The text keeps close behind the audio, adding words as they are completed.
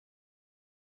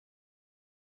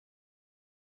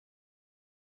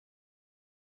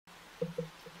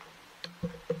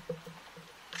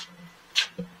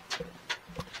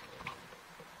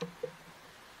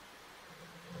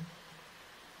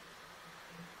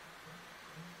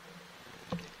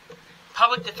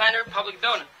public defender, public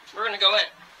building. We're going to go in.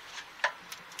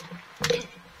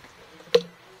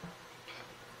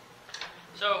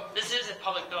 So, this is a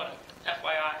public building,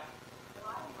 FYI.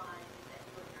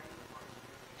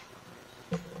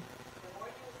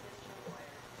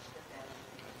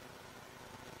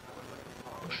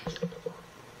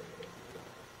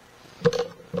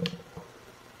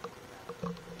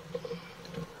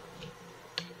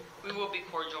 We will be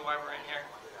cordial while we're in here.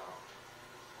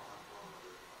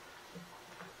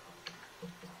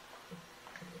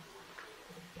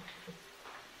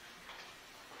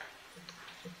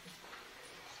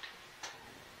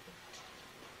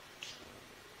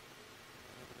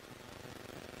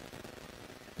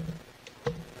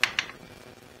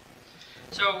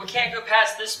 So we can't go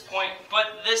past this point,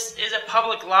 but this is a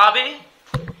public lobby,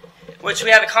 which we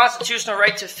have a constitutional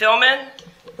right to film in.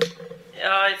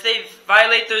 If they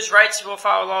violate those rights, we'll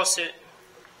file a lawsuit.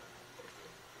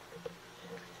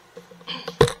 I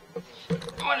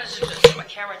want to just put my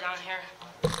camera down here.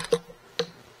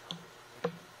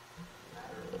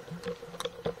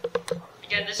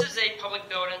 Again, this is a public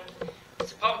building.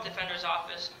 It's a public defender's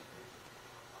office.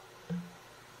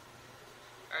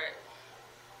 Alright.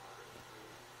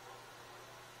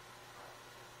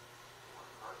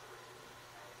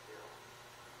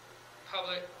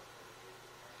 Public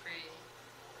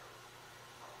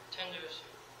Pretender's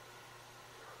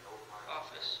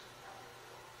office.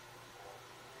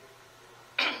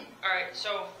 Alright,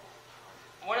 so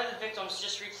one of the victims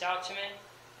just reached out to me.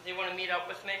 They want to meet up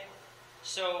with me.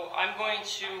 So I'm going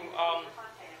to,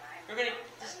 we're going to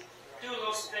just do a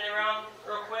little spin around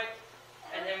real quick,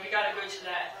 and then we got to go to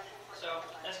that. So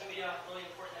that's going to be really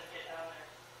important to get down there.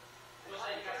 It looks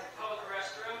like you got some public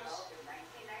restrooms.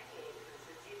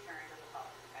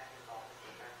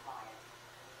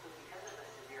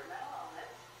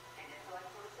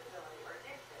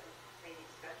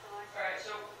 Alright,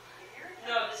 so,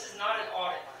 no, this is not an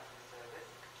audit.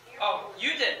 Oh,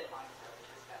 you did.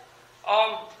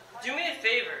 Do me a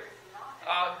favor.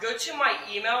 Go to my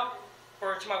email,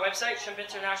 or to my website,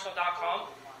 shrimpinternational.com,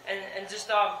 and just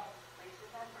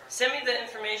send me the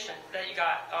information that you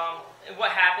got. And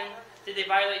what happened? Did they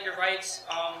violate your rights?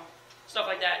 Stuff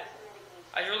like that.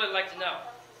 I'd really like to know.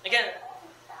 Again,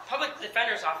 public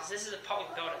defender's office, this is a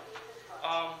public building.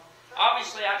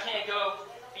 Obviously, I can't go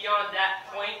beyond that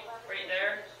point right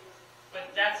there,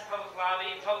 but that's public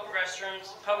lobby, public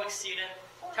restrooms, public seating.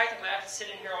 Technically, I have to sit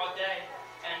in here all day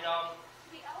and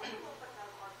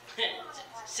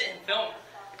sit and film.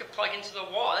 I could plug into the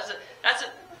wall.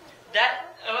 That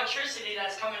electricity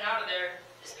that's coming out of there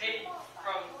is paid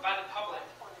by the public.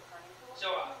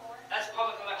 So that's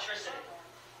public electricity.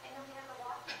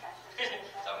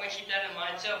 So I'm gonna keep that in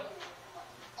mind too.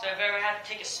 So if I ever have to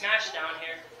take a smash down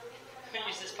here, I'm gonna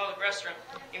use this public restroom,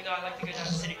 even though I like to go down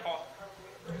to City Hall.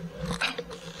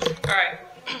 Alright.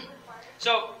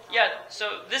 So, yeah,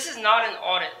 so this is not an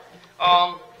audit.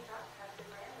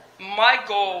 My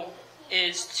goal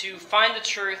is to find the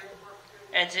truth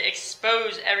and to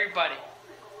expose everybody.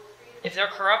 If they're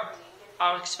corrupt,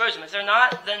 I'll expose them. If they're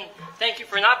not, then thank you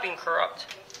for not being corrupt.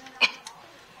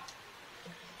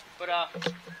 But,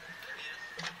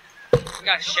 we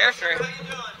got a sheriff here.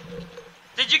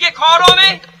 Did you get called on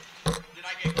me? Did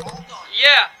I get called on?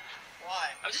 Yeah. Why?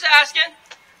 I'm just asking.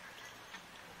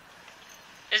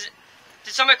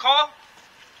 Did somebody call?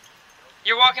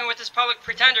 You're walking with this public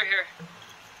pretender here.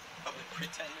 Public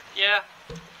pretender? Yeah.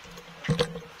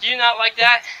 Do you not like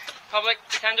that? Public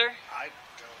pretender? I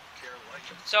don't care what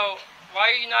you... So, why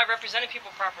are you not representing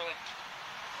people properly?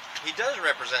 He does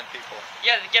represent people.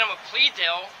 Yeah, to get them a plea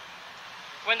deal.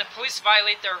 When the police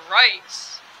violate their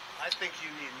rights. I think you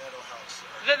need mental health, sir.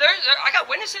 I got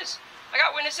witnesses.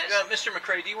 Mr.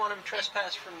 McCrae, do you want him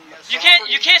trespass from... You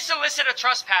can't solicit a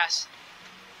trespass.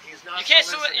 He's not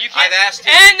I've asked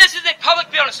him. And this is a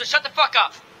public building, so shut the fuck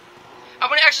up. I'm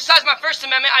going to exercise my First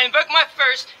Amendment. I invoke my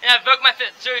First, and I invoke my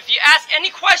Fifth. So if you ask any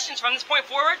questions from this point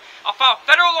forward, I'll file a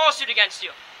federal lawsuit against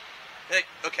you. Hey,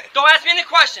 okay. Don't ask me any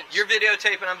questions. You're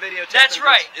videotaping, I'm videotaping. That's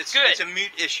right. Good. It's a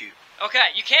moot issue.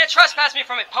 Okay, you can't trespass me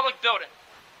from a public building.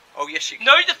 Oh, yes, you can.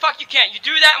 No, the fuck you can't. You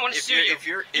do that, I'm going to sue you. If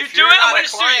you're not a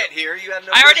client here, you have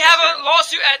no I already business have a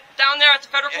lawsuit down there at the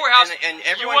federal courthouse. And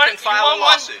everyone can file a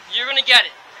lawsuit. You're going to get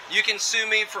it. You can sue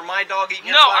me for my dog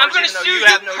eating your flowers. No, I'm going to sue you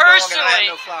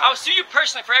personally. I'll sue you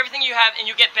personally for everything you have, and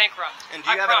you get bankrupt. And do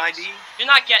you have an ID? You're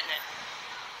not getting it.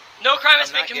 No crime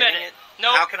has been committed.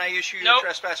 No. How can I issue you a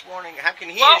trespass warning? How can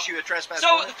he issue a trespass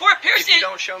warning? So Fort Pierce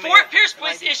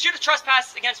Police issued a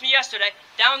trespass against me yesterday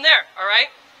down there. All right,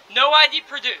 no ID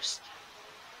produced.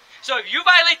 So if you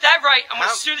violate that right, I'm going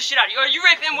to sue the shit out of you. Are you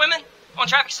raping women on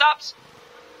traffic stops?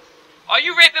 Are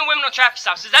you raping women on traffic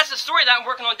stops? Because that's the story that I'm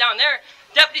working on down there.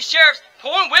 Deputy sheriffs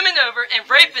pulling women over and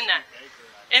raping them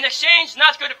in exchange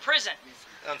not to go to prison.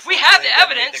 We have the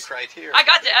evidence. I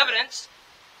got the evidence.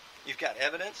 You've got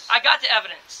evidence? I got the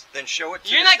evidence. Then show it to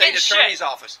the state attorney's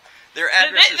office. Their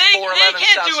address is 411 They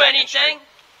can't South do 2nd anything. Street.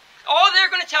 All they're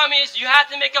going to tell me is you have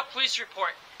to make a police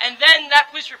report. And then that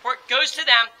police report goes to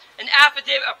them, an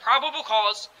affidavit of probable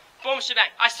cause, boom,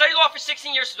 shebang. I studied law for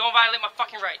 16 years, so don't violate my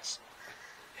fucking rights.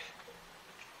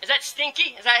 Is that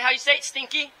stinky? Is that how you say it?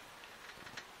 Stinky?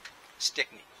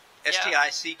 Stickney.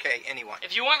 Stick-NEY.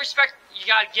 If you want respect, you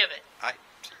gotta give it.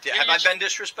 Have I been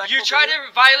disrespectful? You tried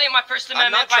to violate my First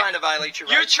Amendment. I'm not trying to violate your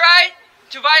rights. You tried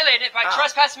to violate it by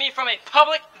trespassing me from a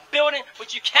public building,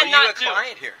 which you cannot do. Are you a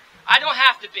client here? I don't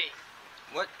have to be.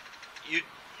 What? You...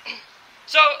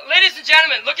 So, ladies and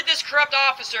gentlemen, look at this corrupt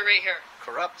officer right here.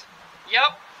 Corrupt?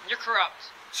 Yep, you're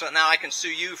corrupt. So now I can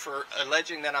sue you for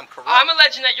alleging that I'm corrupt? I'm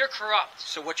alleging that you're corrupt.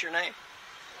 So what's your name?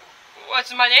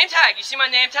 What's my name tag? You see my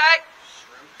name tag?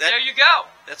 There you go.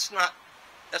 That's not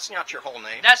your whole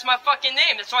name. That's my fucking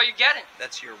name. That's all you're getting.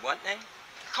 That's your what name?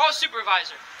 Call a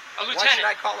supervisor. A lieutenant. Why should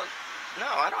I call it? No,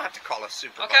 I don't have to call a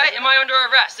supervisor. Okay, am I under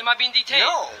arrest? Am I being detained?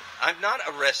 No, I'm not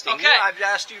arresting you. Okay. I've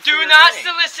asked you for your Do not name.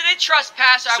 solicit a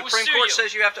trespass or I will sue you. Supreme Court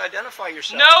says you have to identify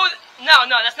yourself. No,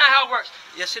 that's not how it works.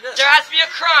 Yes, it is. There has to be a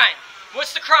crime.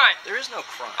 What's the crime? There is no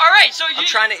crime. All right, so I'm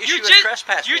trying to issue a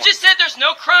trespass warrant. You just said there's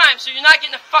no crime, so you're not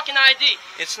getting a fucking ID.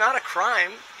 It's not a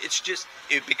crime. It's just,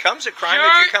 it becomes a crime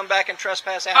if you come back and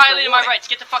trespass after violating my rights.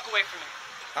 Get the fuck away from me.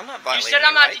 I'm not violating You said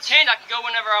I'm not rights. detained. I can go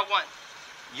whenever I want.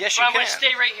 Yes, you can. But I'm going to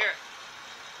stay right here.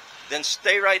 Then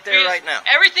stay right there right now.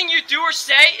 Everything you do or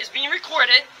say is being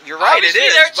recorded. You're right, it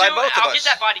is, by both of us. I'll get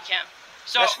that body cam.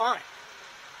 So, that's fine.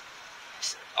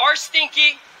 R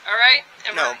Stinky, all right?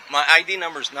 And no, my ID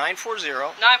number is 940.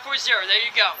 940, there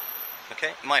you go.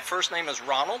 Okay, my first name is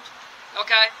Ronald.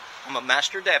 Okay. I'm a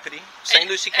master deputy, St.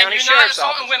 Lucie County Sheriff's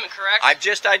Office. And you're not assaulting women, correct? I've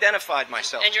just identified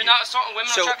myself. And you're not assaulting women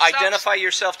on traffic stops? So identify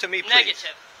yourself to me, please.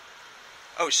 Negative.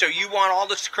 Oh, so you want all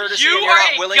this courtesy and you're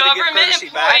not willing to give courtesy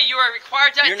back? You are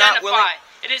required to identify.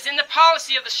 It is in the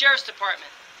policy of the Sheriff's Department.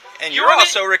 And you're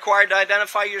also required to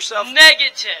identify yourself?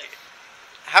 Negative.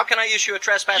 How can I issue a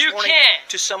trespass warning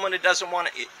to someone who doesn't want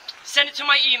to... Send it to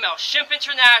my email,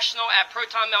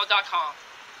 shimpinternational@protonmail.com.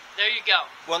 There you go.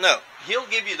 Well, no. He'll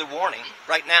give you the warning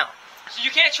right now. So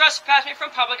you can't trespass me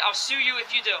from public. I'll sue you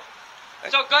if you do.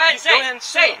 So go ahead and say it.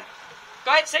 Say it.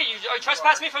 Go ahead and say it. You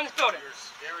trespass me from this building. You're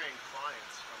scaring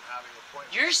clients from having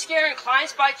appointments. You're scaring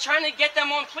clients by trying to get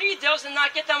them on plea deals and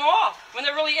not get them off when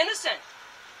they're really innocent.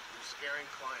 You're scaring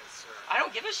clients, sir. I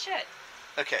don't give a shit.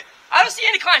 Okay. I don't see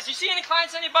any clients. Do you see any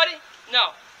clients, anybody?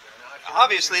 No.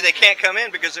 Obviously, they can't come in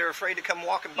because they're afraid to come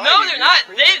walking by. No, they're not.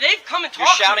 They've come and talked to me.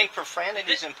 You're shouting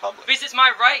profanities in public. Because it's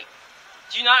my right.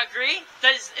 Do you not agree?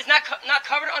 That it's not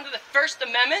covered under the First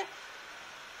Amendment?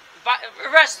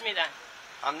 Arrest me then.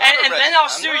 I'm not arresting you. And then I'll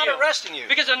sue you. I'm not arresting you.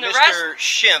 Because an Mr.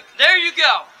 Shimp. There you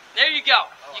go. There you go.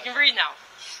 You can read now.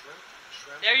 Shrimp?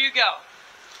 There you go.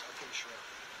 Okay, shrimp.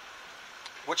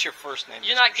 What's your first name?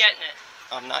 You're not getting it.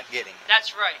 I'm not getting it.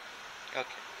 That's right.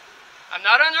 Okay. I'm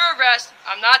not under arrest.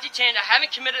 I'm not detained. I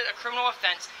haven't committed a criminal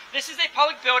offense. This is a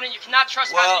public building. You cannot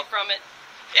trespass me from it.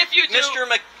 If you do,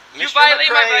 you violate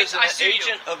my rights. I sue you. Mr. McCrae is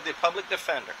an agent of the public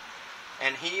defender,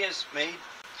 and he is made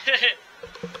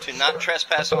to not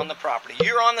trespass on the property.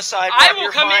 You're on the sidewalk. I will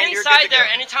come inside there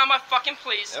anytime I fucking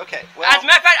please. Okay. Well, as a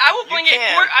matter of fact, I will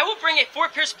bring a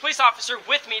Fort Pierce police officer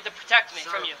with me to protect me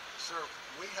from you. Sir,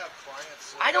 we have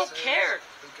clients. I don't care.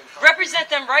 Represent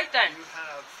them right then.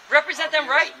 Represent them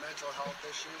right. Mental health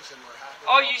issues, and we're happy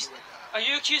are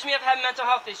you accused me of having mental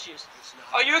health issues?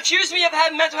 Are you accused me of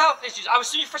having mental health issues? I will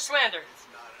sue you for slander. It's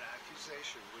not an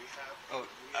accusation. We have.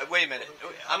 Wait a minute.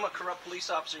 I'm a corrupt police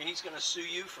officer, and he's going to sue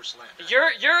you for slander.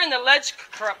 You're an alleged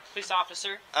corrupt police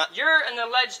officer. You're an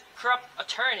alleged corrupt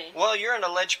attorney. Well, you're an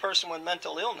alleged person with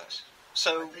mental illness.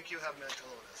 So I think you have mental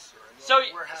illness, sir. So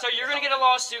you're going to get a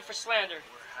lawsuit for slander.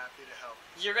 We're happy to help.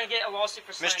 You're going to get a lawsuit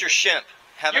for slander. Mr. Shimp,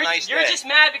 have a nice day. You're just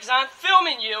mad because I'm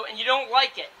filming you and you don't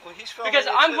like it. Well, he's filming because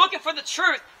I'm looking for the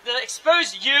truth to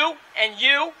expose you and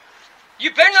you.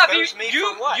 You better not be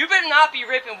you better not be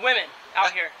raping women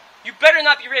out here. You better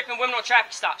not be raping women on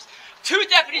traffic stops. Two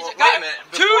deputies got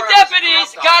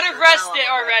arrested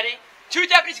already. Two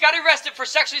deputies got arrested for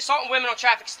sexually assaulting women on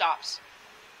traffic stops.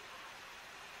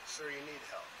 Sir, you need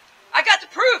help. I got the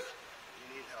proof.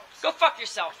 You need help. Go fuck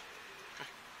yourself.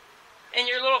 In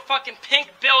your little fucking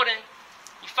pink building.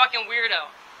 You fucking weirdo.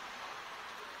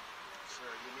 Sir,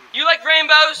 you like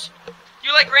rainbows?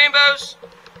 You like rainbows?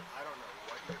 I don't know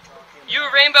what you're talking about. You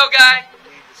a rainbow guy? You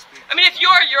need to speak. I mean, if you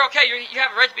are, you're okay. You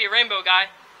have a right to be a rainbow guy.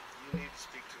 You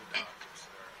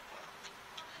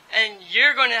and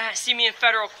you're going to see me in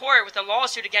federal court with a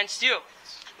lawsuit against you.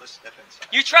 Let's step inside.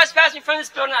 You trespass me from this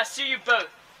building, I'll sue you both.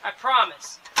 I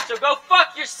promise. So go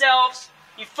fuck yourselves,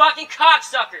 you fucking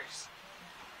cocksuckers.